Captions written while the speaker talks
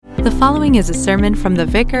The following is a sermon from the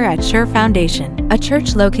vicar at Sure Foundation, a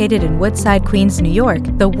church located in Woodside, Queens, New York,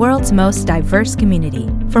 the world's most diverse community.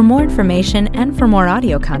 For more information and for more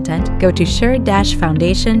audio content, go to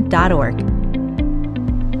sure-foundation.org.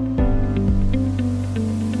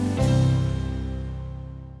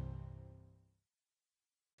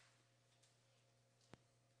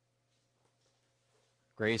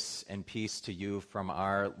 Grace and peace to you from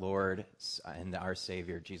our Lord and our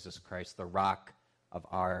Savior, Jesus Christ, the rock of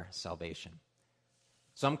our salvation.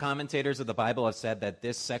 Some commentators of the Bible have said that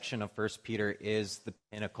this section of 1 Peter is the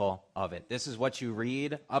pinnacle of it. This is what you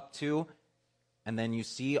read up to, and then you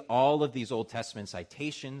see all of these Old Testament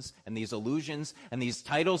citations and these allusions and these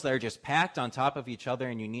titles that are just packed on top of each other,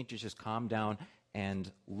 and you need to just calm down and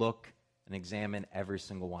look and examine every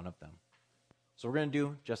single one of them. So we're going to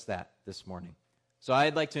do just that this morning. So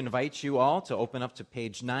I'd like to invite you all to open up to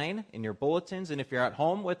page 9 in your bulletins. And if you're at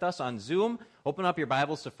home with us on Zoom, open up your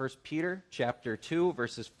Bibles to 1 Peter chapter 2,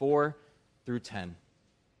 verses 4 through 10.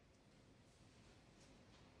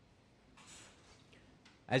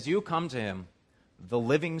 As you come to him, the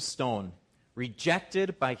living stone,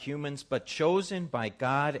 rejected by humans but chosen by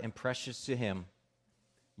God and precious to him,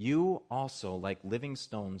 you also, like living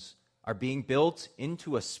stones, are being built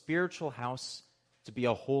into a spiritual house to be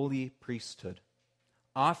a holy priesthood,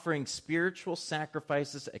 offering spiritual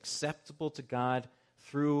sacrifices acceptable to God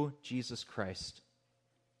through Jesus Christ.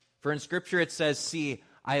 For in Scripture it says, "See,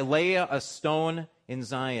 I lay a stone in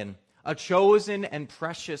Zion, a chosen and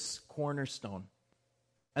precious cornerstone,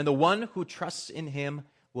 and the one who trusts in him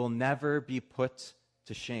will never be put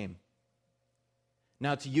to shame."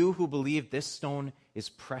 Now to you who believe, this stone is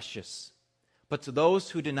precious, but to those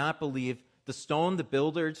who do not believe, the stone the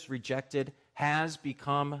builders rejected has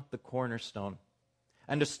become the cornerstone,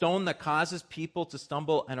 and a stone that causes people to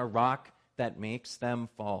stumble, and a rock that makes them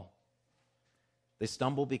fall. They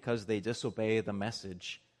stumble because they disobey the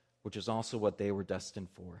message, which is also what they were destined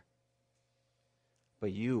for.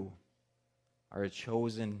 But you are a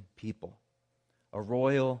chosen people, a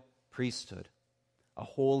royal priesthood, a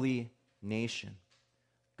holy nation,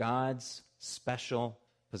 God's special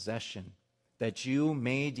possession, that you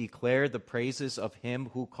may declare the praises of him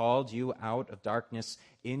who called you out of darkness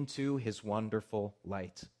into his wonderful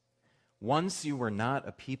light. Once you were not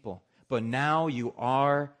a people, but now you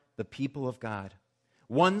are the people of God.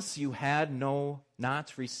 Once you had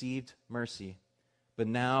not received mercy, but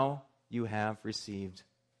now you have received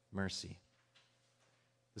mercy.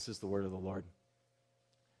 This is the word of the Lord.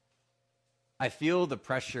 I feel the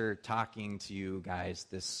pressure talking to you guys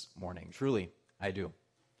this morning. Truly, I do.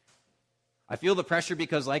 I feel the pressure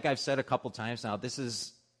because, like I've said a couple times now, this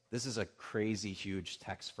is a crazy huge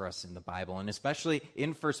text for us in the Bible, and especially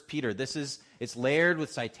in 1 Peter. It's layered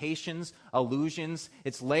with citations, allusions.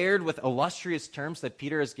 It's layered with illustrious terms that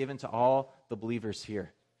Peter has given to all the believers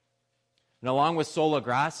here. And along with sola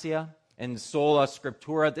gratia and sola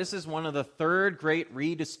scriptura, this is one of the third great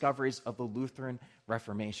rediscoveries of the Lutheran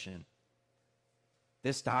Reformation.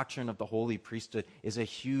 This doctrine of the holy priesthood is a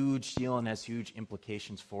huge deal and has huge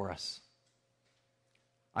implications for us.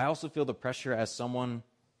 I also feel the pressure as someone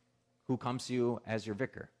who comes to you as your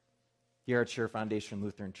vicar here at Sure Foundation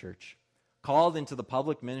Lutheran Church, called into the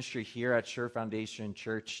public ministry here at Sure Foundation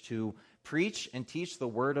Church to preach and teach the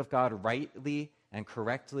Word of God rightly and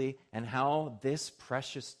correctly, and how this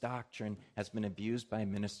precious doctrine has been abused by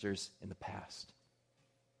ministers in the past.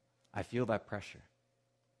 I feel that pressure.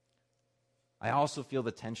 I also feel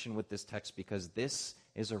the tension with this text because this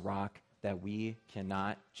is a rock that we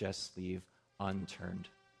cannot just leave unturned.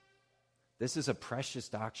 This is a precious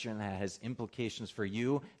doctrine that has implications for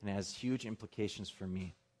you and has huge implications for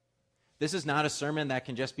me. This is not a sermon that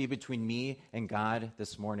can just be between me and God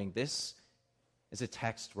this morning. This is a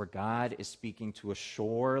text where God is speaking to a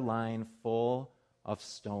shoreline full of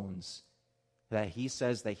stones, that he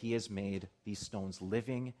says that he has made these stones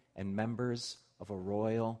living and members of a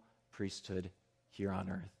royal priesthood here on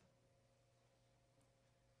earth.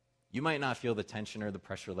 You might not feel the tension or the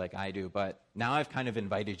pressure like I do, but now I've kind of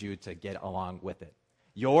invited you to get along with it.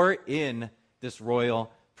 You're in this royal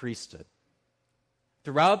priesthood.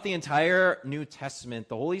 Throughout the entire New Testament,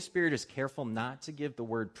 the Holy Spirit is careful not to give the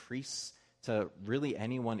word priests to really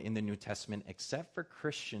anyone in the New Testament except for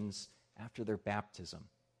Christians after their baptism.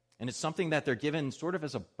 And it's something that they're given sort of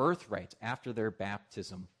as a birthright after their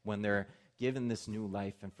baptism, when they're given this new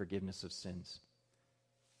life and forgiveness of sins.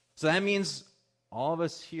 So that means all of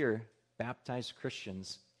us here, baptized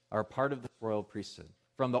Christians, are a part of the royal priesthood,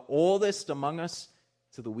 from the oldest among us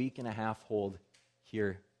to the week and a half old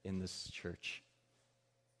here in this church.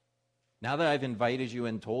 Now that I've invited you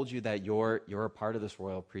and told you that you're a part of this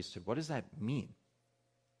royal priesthood, what does that mean?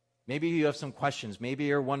 Maybe you have some questions. Maybe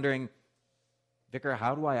you're wondering, Vicar,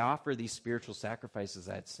 how do I offer these spiritual sacrifices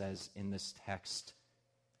that it says in this text?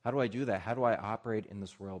 How do I do that? How do I operate in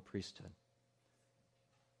this royal priesthood?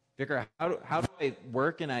 Vicar, how do I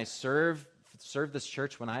work and I serve this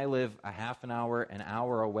church when I live a half an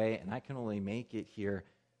hour away, and I can only make it here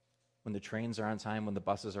when the trains are on time, when the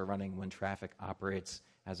buses are running, when traffic operates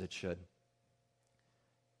as it should?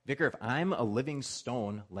 Vicar, if I'm a living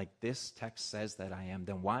stone like this text says that I am,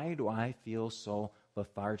 then why do I feel so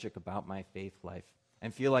lethargic about my faith life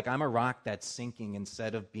and feel like I'm a rock that's sinking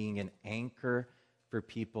instead of being an anchor for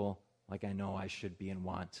people like I know I should be and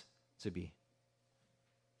want to be?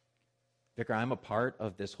 Vicar, I'm a part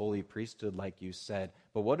of this holy priesthood like you said,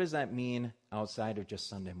 but what does that mean outside of just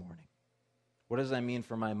Sunday morning? What does that mean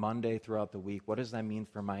for my Monday throughout the week? What does that mean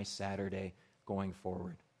for my Saturday going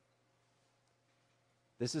forward?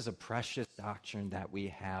 This is a precious doctrine that we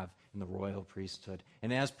have in the royal priesthood.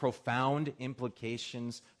 And it has profound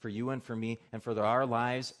implications for you and for me and for our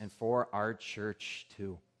lives and for our church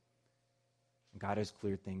too. And God has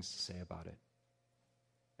clear things to say about it.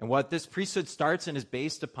 And what this priesthood starts and is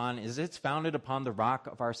based upon is it's founded upon the rock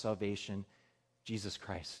of our salvation, Jesus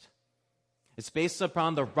Christ. It's based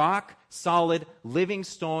upon the rock-solid, living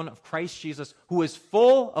stone of Christ Jesus, who is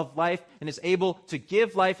full of life and is able to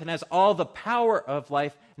give life and has all the power of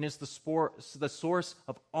life and is the source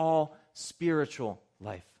of all spiritual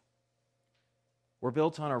life. We're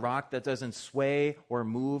built on a rock that doesn't sway or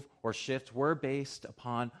move or shift. We're based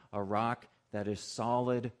upon a rock that is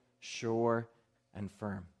solid, sure, and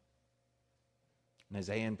firm. And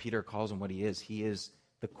Isaiah and Peter calls him what he is. He is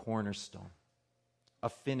the cornerstone, a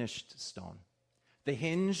finished stone, the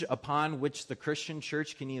hinge upon which the Christian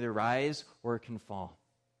church can either rise or it can fall.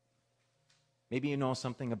 Maybe you know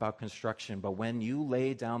something about construction, but when you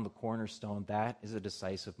lay down the cornerstone, that is a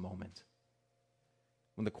decisive moment.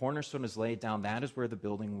 When the cornerstone is laid down, that is where the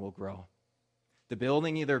building will grow. The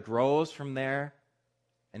building either grows from there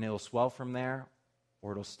and it'll swell from there,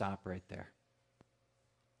 or it'll stop right there.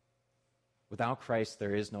 Without Christ,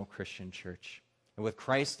 there is no Christian church. And with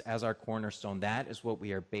Christ as our cornerstone, that is what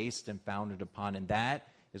we are based and founded upon, and that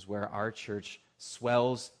is where our church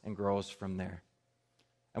swells and grows from there.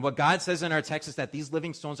 And what God says in our text is that these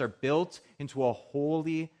living stones are built into a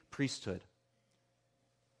holy priesthood.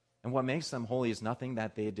 And what makes them holy is nothing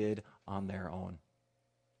that they did on their own.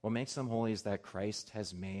 What makes them holy is that Christ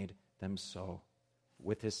has made them so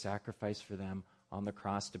with his sacrifice for them on the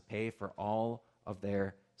cross to pay for all of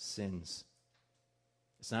their sins.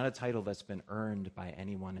 It's not a title that's been earned by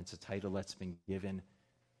anyone. It's a title that's been given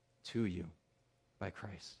to you by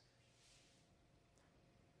Christ.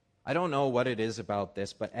 I don't know what it is about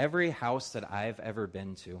this, but every house that I've ever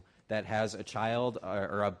been to that has a child,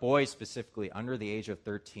 or a boy specifically, under the age of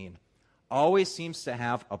 13, always seems to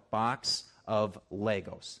have a box of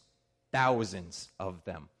Legos. Thousands of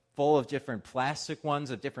them. Full of different plastic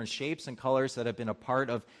ones of different shapes and colors that have been a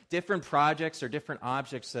part of different projects or different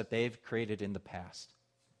objects that they've created in the past.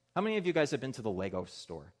 How many of you guys have been to the Lego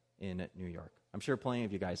store in New York? I'm sure plenty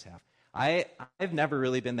of you guys have. I've never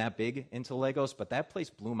really been that big into Legos, but that place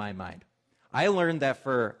blew my mind. I learned that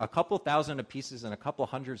for a couple thousand of pieces and a couple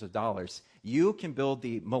hundreds of dollars, you can build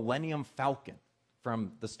the Millennium Falcon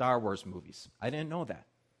from the Star Wars movies. I didn't know that.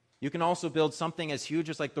 You can also build something as huge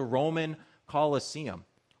as like the Roman Colosseum.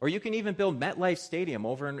 Or you can even build MetLife Stadium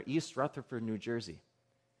over in East Rutherford, New Jersey.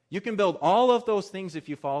 You can build all of those things if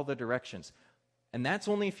you follow the directions. And that's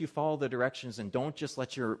only if you follow the directions and don't just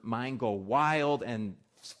let your mind go wild and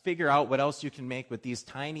figure out what else you can make with these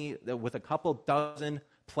tiny, with a couple dozen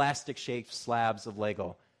plastic-shaped slabs of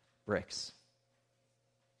Lego bricks.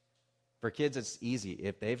 For kids, it's easy.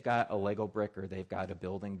 If they've got a Lego brick or they've got a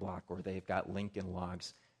building block or they've got Lincoln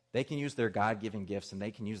Logs, they can use their God-given gifts and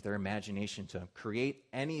they can use their imagination to create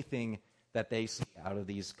anything that they see out of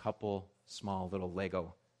these couple small little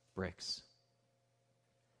Lego bricks.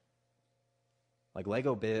 Like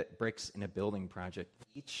Lego bricks in a building project,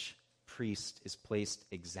 each priest is placed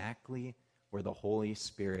exactly where the Holy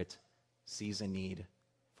Spirit sees a need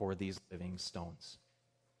for these living stones.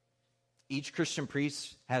 Each Christian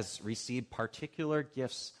priest has received particular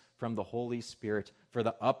gifts from the Holy Spirit for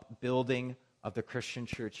the upbuilding of the Christian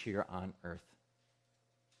church here on earth.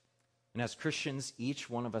 And as Christians, each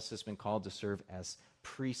one of us has been called to serve as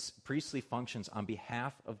priestly functions on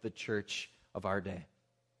behalf of the church of our day.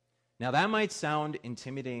 Now, that might sound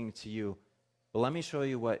intimidating to you, but let me show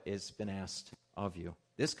you what has been asked of you.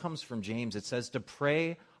 This comes from James. It says to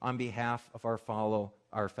pray on behalf of our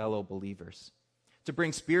fellow believers, to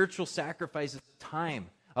bring spiritual sacrifices of time,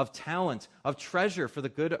 of talent, of treasure for the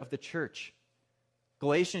good of the church.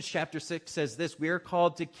 Galatians chapter 6 says this: we are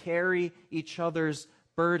called to carry each other's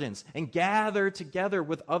burdens and gather together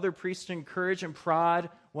with other priests to encourage and prod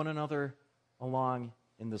one another along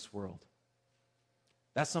in this world.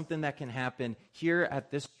 That's something that can happen here at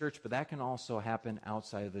this church, but that can also happen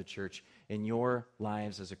outside of the church in your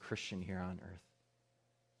lives as a Christian here on earth.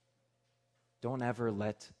 Don't ever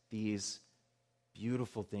let these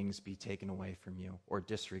beautiful things be taken away from you or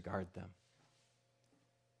disregard them.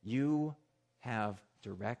 You have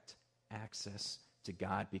direct access to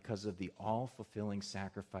God because of the all-fulfilling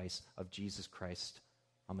sacrifice of Jesus Christ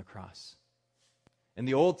on the cross. In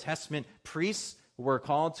the Old Testament, priests were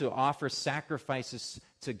called to offer sacrifices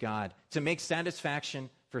to God, to make satisfaction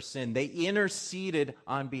for sin. They interceded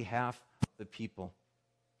on behalf of the people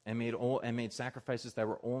and made sacrifices that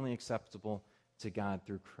were only acceptable to God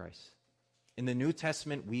through Christ. In the New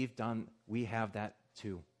Testament, we have that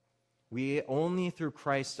too. We only through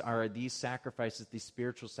Christ are these sacrifices, these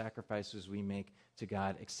spiritual sacrifices we make to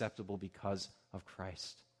God, acceptable because of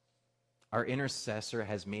Christ. Our intercessor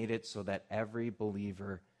has made it so that every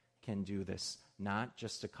believer can do this, not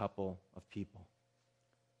just a couple of people.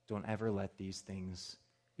 Don't ever let these things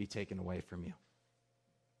be taken away from you,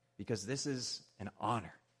 because this is an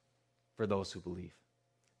honor for those who believe.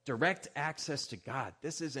 Direct access to God,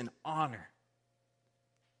 this is an honor.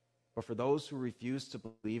 But for those who refuse to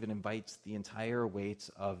believe, it invites the entire weight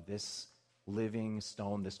of this living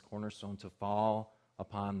stone, this cornerstone, to fall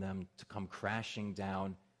upon them, to come crashing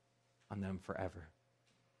down on them forever.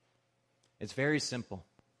 It's very simple.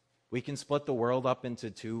 We can split the world up into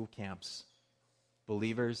two camps: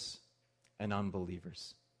 believers and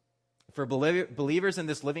unbelievers. For believers in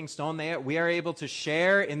this living stone, we are able to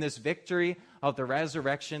share in this victory of the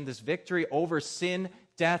resurrection, this victory over sin,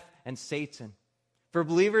 death, and Satan. For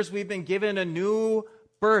believers, we've been given a new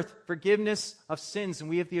birth, forgiveness of sins, and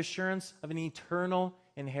we have the assurance of an eternal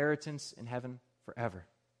inheritance in heaven forever.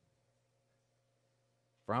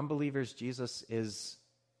 For unbelievers, Jesus is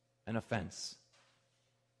an offense.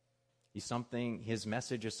 His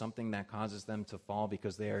message is something that causes them to fall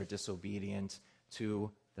because they are disobedient to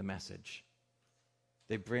the message.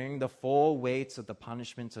 They bring the full weight of the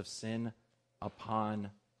punishment of sin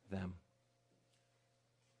upon them.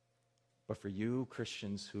 But for you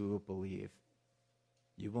Christians who believe,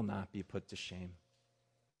 you will not be put to shame.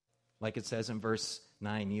 Like it says in verse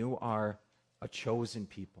 9, you are a chosen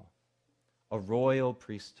people, a royal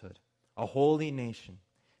priesthood, a holy nation,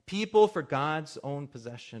 people for God's own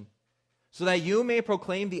possession, so that you may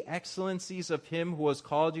proclaim the excellencies of him who has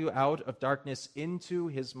called you out of darkness into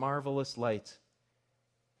his marvelous light.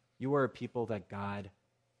 You are a people that God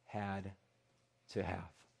had to have.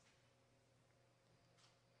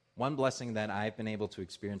 One blessing that I've been able to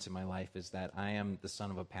experience in my life is that I am the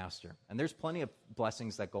son of a pastor. And there's plenty of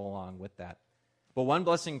blessings that go along with that. But one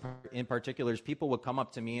blessing in particular is people would come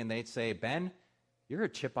up to me and they'd say, "Ben, you're a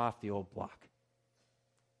chip off the old block."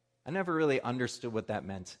 I never really understood what that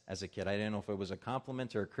meant as a kid. I didn't know if it was a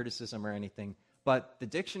compliment or a criticism or anything. But the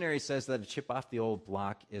dictionary says that a chip off the old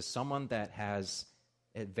block is someone that has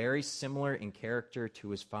a very similar in character to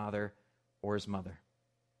his father or his mother.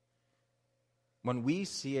 When we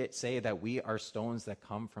say that we are stones that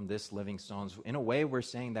come from this living stones, in a way we're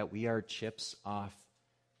saying that we are chips off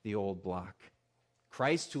the old block.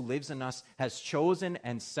 Christ, who lives in us, has chosen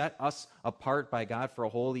and set us apart by God for a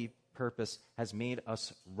holy purpose, has made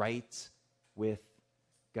us right with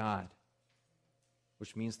God,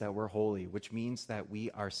 which means that we're holy, which means that we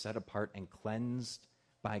are set apart and cleansed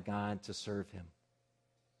by God to serve him.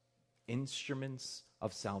 Instruments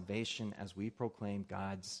of salvation as we proclaim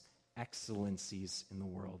God's excellencies in the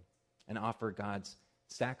world and offer God's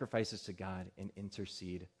sacrifices to God and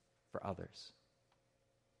intercede for others.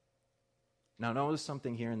 Now notice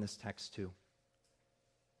something here in this text too.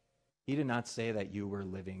 He did not say that you were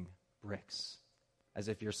living bricks, as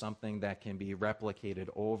if you're something that can be replicated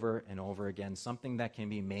over and over again, something that can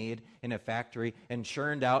be made in a factory and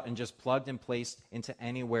churned out and just plugged and placed into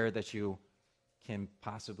anywhere that you can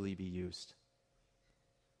possibly be used.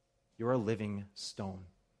 You're a living stone,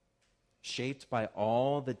 shaped by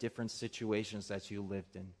all the different situations that you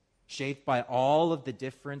lived in, shaped by all of the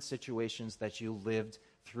different situations that you lived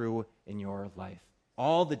through in your life,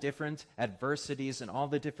 all the different adversities and all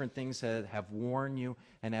the different things that have worn you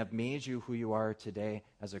and have made you who you are today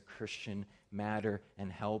as a Christian matter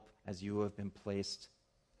and help as you have been placed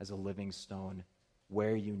as a living stone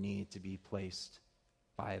where you need to be placed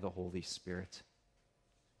by the Holy Spirit.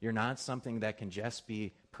 You're not something that can just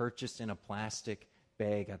be purchased in a plastic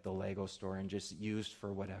bag at the Lego store and just used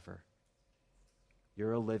for whatever.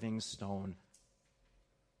 You're a living stone,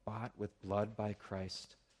 bought with blood by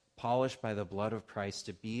Christ, polished by the blood of Christ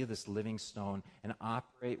to be this living stone and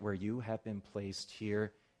operate where you have been placed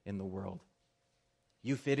here in the world.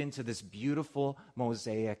 You fit into this beautiful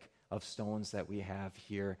mosaic of stones that we have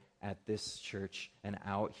here at this church and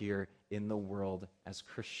out here in the world as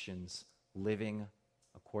Christians living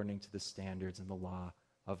according to the standards and the law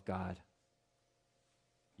of God.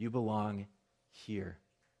 You belong here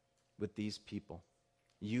with these people,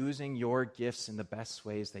 using your gifts in the best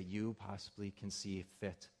ways that you possibly can see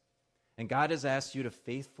fit. And God has asked you to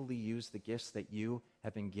faithfully use the gifts that you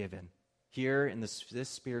have been given here in this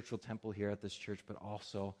spiritual temple here at this church, but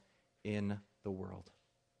also in the world.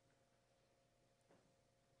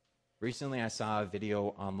 Recently, I saw a video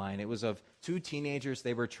online. It was of two teenagers.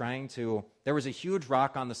 There was a huge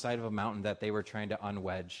rock on the side of a mountain that they were trying to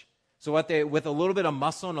unwedge. So with a little bit of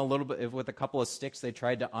muscle and with a couple of sticks, they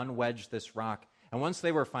tried to unwedge this rock. And once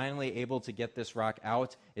they were finally able to get this rock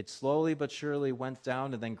out, it slowly but surely went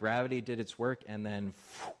down, and then gravity did its work, and then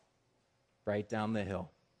right down the hill.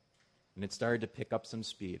 And it started to pick up some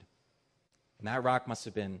speed. And that rock must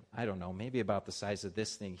have been, I don't know, maybe about the size of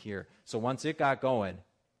this thing here. So once it got going.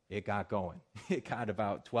 It got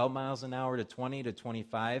about 12 miles an hour to 20 to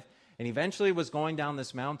 25, and eventually was going down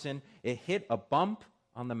this mountain. It hit a bump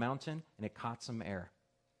on the mountain, and it caught some air.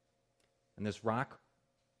 And this rock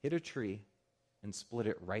hit a tree and split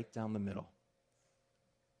it right down the middle.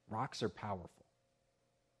 Rocks are powerful.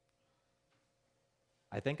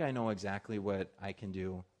 I think I know exactly what I can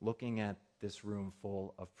do looking at this room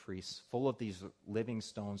full of priests, full of these living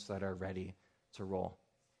stones that are ready to roll.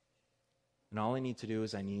 And all I need to do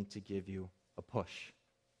is I need to give you a push.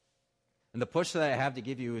 And the push that I have to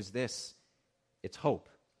give you is this. It's hope.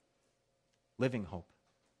 Living hope.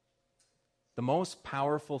 The most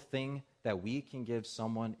powerful thing that we can give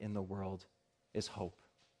someone in the world is hope.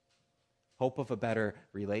 Hope of a better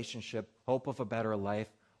relationship, hope of a better life,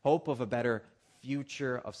 hope of a better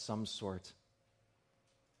future of some sort.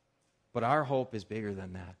 But our hope is bigger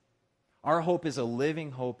than that. Our hope is a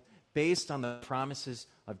living hope based on the promises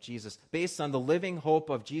of Jesus, based on the living hope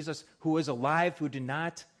of Jesus, who is alive, who did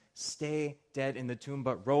not stay dead in the tomb,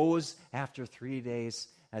 but rose after 3 days,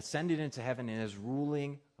 ascended into heaven, and is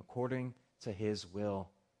ruling according to his will.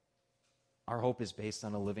 Our hope is based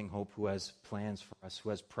on a living hope who has plans for us, who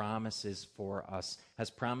has promises for us, has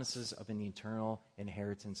promises of an eternal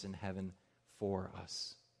inheritance in heaven for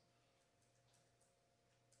us.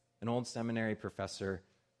 An old seminary professor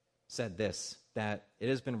said this, that it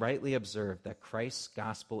has been rightly observed that Christ's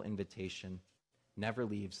gospel invitation never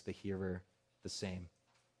leaves the hearer the same.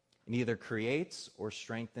 It either creates or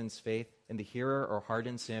strengthens faith in the hearer or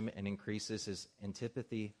hardens him and increases his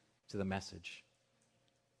antipathy to the message.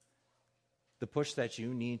 The push that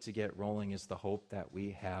you need to get rolling is the hope that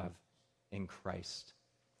we have in Christ,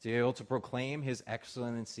 to be able to proclaim his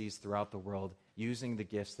excellencies throughout the world using the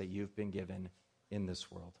gifts that you've been given in this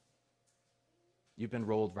world. You've been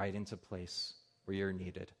rolled right into place where you're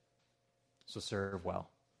needed. So serve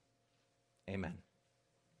well. Amen.